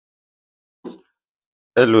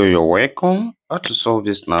Hello, you're welcome. How to solve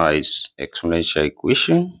this nice exponential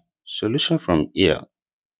equation? Solution from here.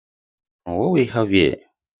 And what we have here,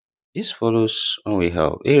 this follows when we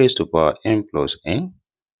have a raised to power n plus n,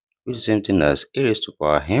 which is the same thing as a raised to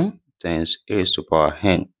power m times a raised to power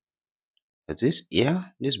n. That is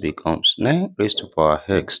here, this becomes 9 raised to power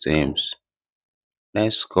x times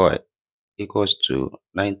 9 squared equals to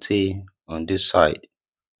 90 on this side.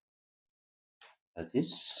 That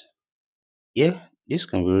is here, this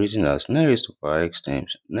can be written as 9 raised to power x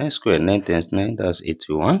times 9 squared, 9 times 9, that's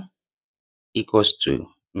 81. Equals to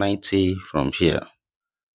 90 from here.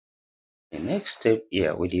 The next step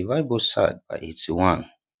here, we divide both sides by 81.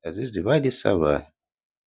 That is, divide this side by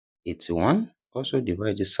 81. Also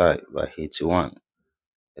divide this side by 81.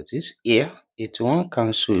 That is, here, 81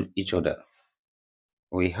 cancel each other.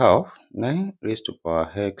 We have 9 raised to power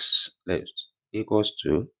x left equals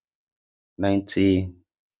to 90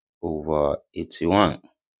 over 81.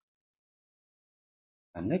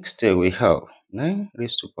 And next step we have 9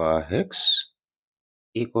 raised to power x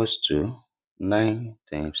equals to 9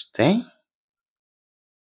 times 10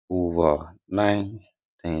 over 9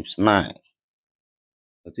 times 9.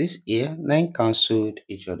 That is here, 9 cancelled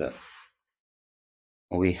each other.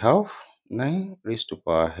 We have 9 raised to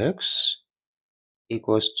power x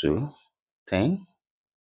equals to 10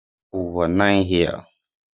 over 9 here.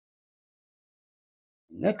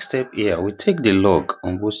 Next step here, we take the log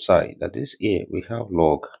on both sides. That is here, we have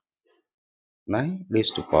log 9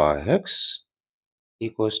 raised to power x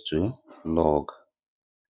equals to log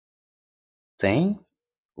 10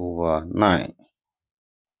 over 9.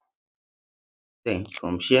 Then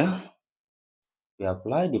from here, we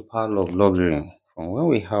apply the power law of logarithm. From when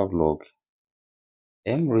we have log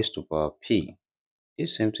m raised to power p,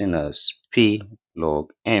 is same thing as p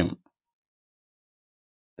log m.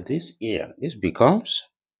 This here, this becomes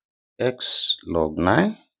x log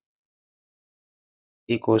 9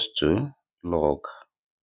 equals to log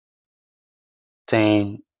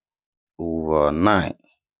 10 over 9.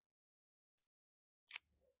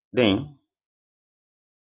 Then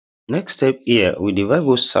next step here, we divide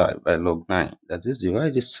both sides by log 9. That is,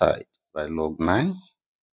 divide this side by log 9.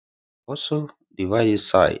 Also divide this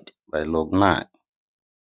side by log 9.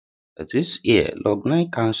 That is here, log 9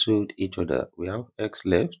 cancelled each other. We have x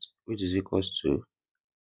left, which is equals to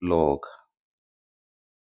log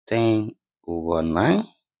 10 over 9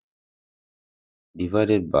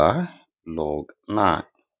 divided by log 9.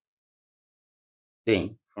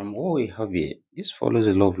 Then from what we have here, this follows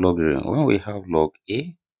the law of logarithm. When we have log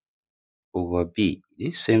a over b,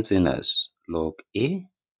 this same thing as log a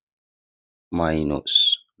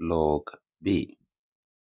minus log b.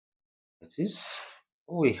 That is,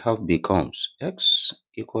 what we have becomes x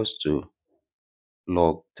equals to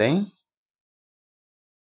log 10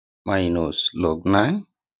 minus log 9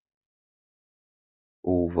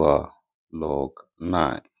 over log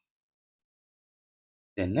 9.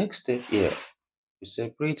 The next step here, we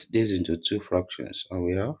separate this into two fractions, and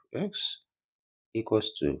we have x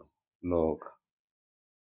equals to log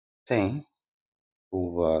 10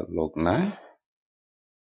 over log 9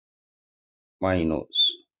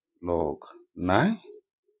 minus log 9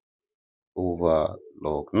 over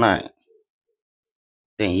log 9.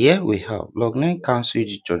 Then here we have log 9 cancel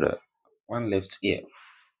each other. One left here.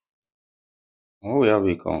 What we have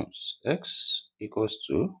becomes x equals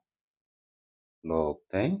to log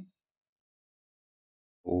 10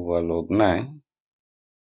 over log 9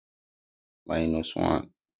 minus 1.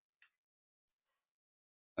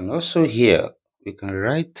 And also here, we can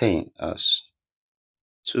write 10 as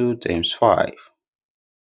 2 times 5.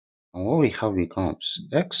 And what we have becomes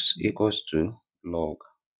x equals to log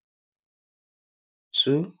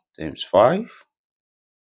 2 times 5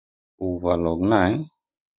 over log 9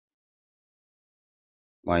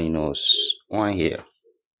 minus 1 here.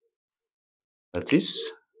 That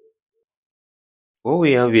is, what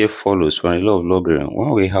we have here follows from the law of logarithm.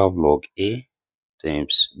 When we have log a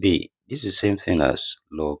times b, this is the same thing as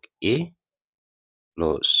log a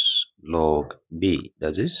plus log b.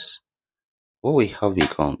 That is, what we have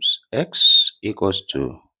becomes x equals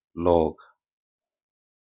to log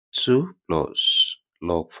 2 plus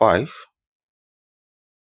log 5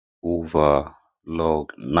 over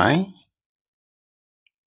log 9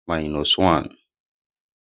 minus 1.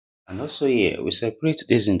 And also here, we separate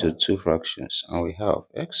this into two fractions, and we have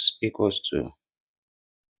x equals to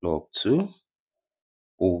log 2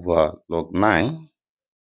 over log 9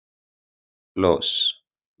 plus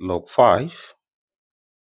log 5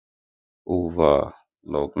 over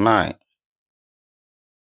log 9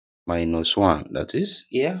 minus 1. That is,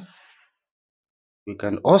 here, we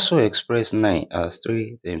can also express 9 as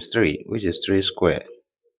 3 times 3, which is 3 squared.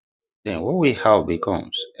 Then what we have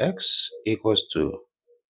becomes x equals to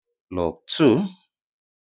log 2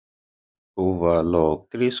 over log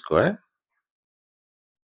 3 square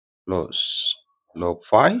plus log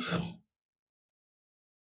 5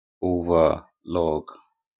 over log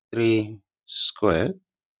 3 squared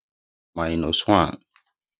minus 1.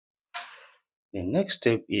 The next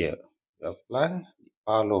step here, we apply the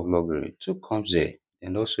power law of logarithm. 2 comes here,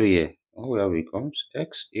 and also here, what we have becomes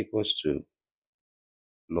x equals to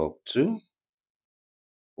log 2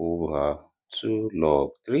 over 2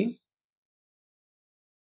 log 3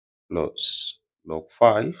 plus log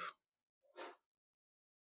 5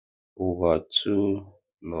 over 2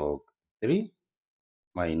 log 3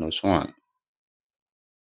 minus 1.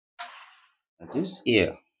 And this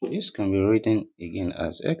here, this can be written again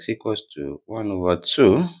as x equals to 1 over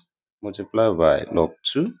 2 multiplied by log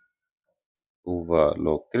 2 over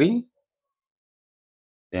log 3,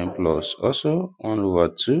 then plus also 1 over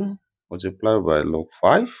 2 multiplied by log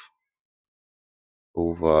 5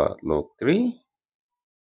 over log 3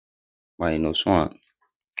 minus 1.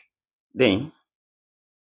 Then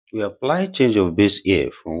we apply change of base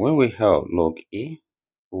here from when we have log A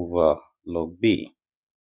over log B.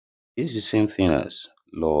 This is the same thing as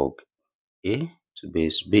log A to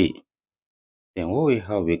base B. Then what we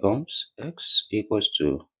have becomes x equals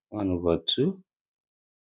to 1 over 2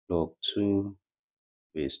 log 2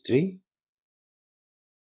 base 3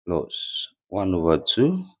 plus 1 over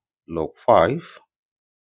 2 log 5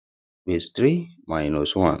 base 3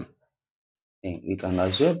 minus 1. And we can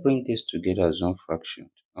as well bring this together as one fraction.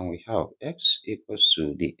 And we have x equals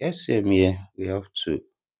to the SM here, we have 2.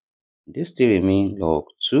 This still remains log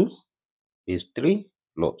 2 base 3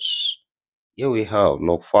 plus. Here we have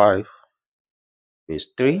log 5 base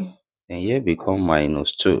 3, and here become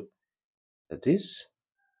minus 2. That is,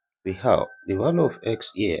 we have the value of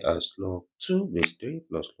x here as log 2 base 3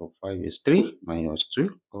 plus log 5 base 3 minus 2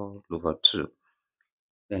 all over 2.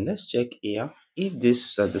 Then let's check here if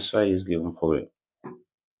this satisfies this given problem.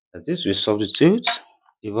 That is, we substitute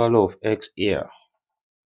the value of x here,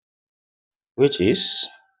 which is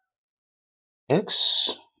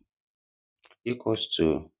x equals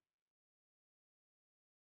to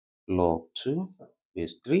log 2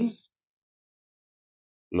 base 3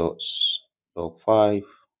 plus log 5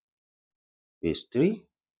 base 3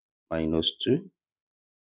 minus 2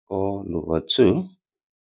 all over 2.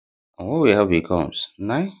 And what we have becomes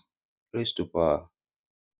 9 raised to power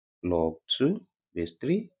log 2 base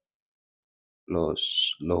 3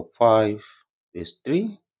 plus log 5 base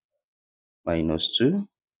 3 minus 2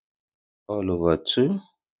 all over 2.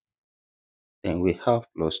 Then we have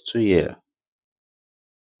plus 2 here.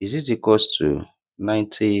 Is it equals to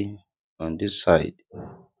 90 on this side?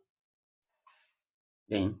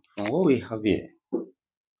 Then from what we have here,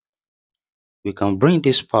 we can bring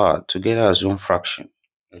this power together as one fraction.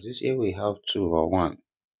 As this here we have 2 over 1.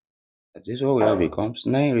 That is what we have becomes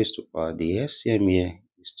 9 raised to power. The SCM here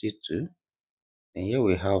is still 2. And here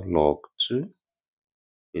we have log 2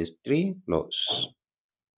 base 3 plus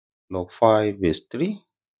log 5 base 3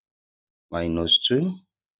 minus 2,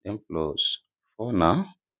 then plus 4 now.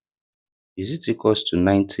 Is it equals to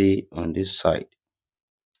 90 on this side?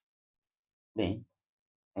 Then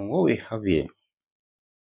on what we have here,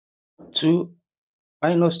 2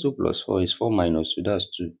 minus 2 plus 4 is 4 minus 2, that's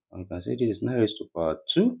 2. And you can say this is 9 raised to power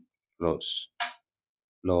 2 plus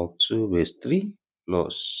log 2 base 3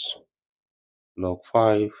 plus log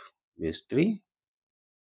 5 base 3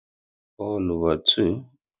 all over 2.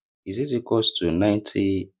 Is it equals to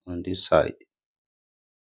 90 on this side?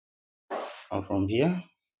 And from here,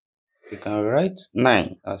 we can write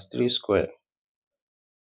 9 as 3 square,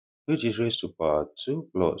 which is raised to power 2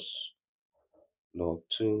 plus log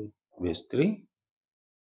 2 base 3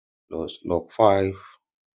 plus log 5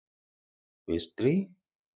 base 3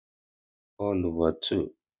 all over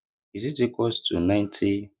 2. Is it equals to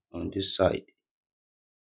 90 on this side?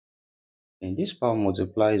 And this power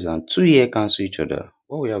multiplies and 2 here cancel each other.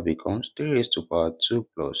 What we have becomes 3 raised to power 2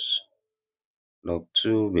 plus log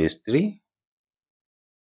 2 base 3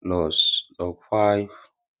 plus log 5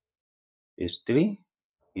 base 3.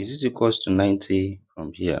 Is it equals to 90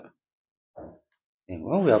 from here? And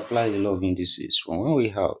when we apply the law of indices, from when we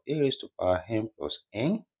have a raised to power m plus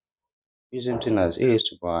n, is same thing as a raised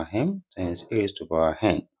to power m times a raised to power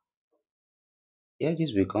n. Here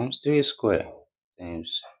this becomes 3 square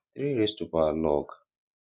times 3 raised to power log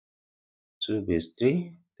 2 base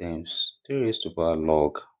 3 times 3 raised to power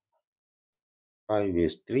log 5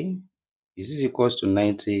 base 3. Is this equals to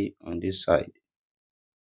 90 on this side?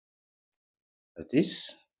 That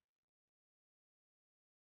is,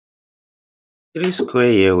 3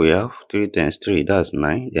 square here we have 3 times 3, that's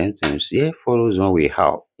 9. Then times here follows one we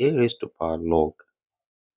have a raised to power log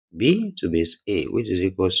b to base a, which is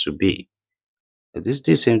equals to b. So this is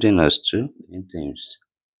the same thing as 2. Then times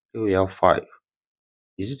here we have 5.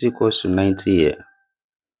 Is it equals to 90 here?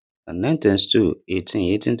 And 9 times 2,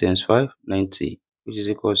 18. 18 times 5, 90, which is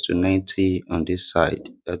equals to 90 on this side.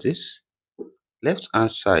 That is, left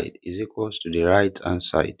hand side is equals to the right hand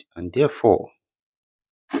side. And therefore,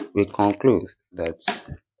 we conclude that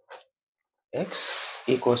x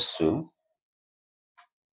equals to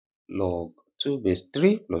log 2 base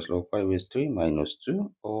 3 plus log 5 base 3 minus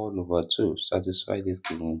 2 all over 2 satisfy this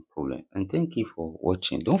given problem. And thank you for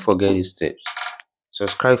watching. Don't forget these steps.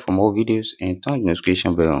 Subscribe for more videos and turn the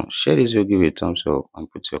notification bell on. Share this video, give it a thumbs up and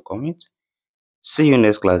put your comment. See you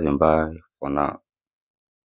next class and bye for now.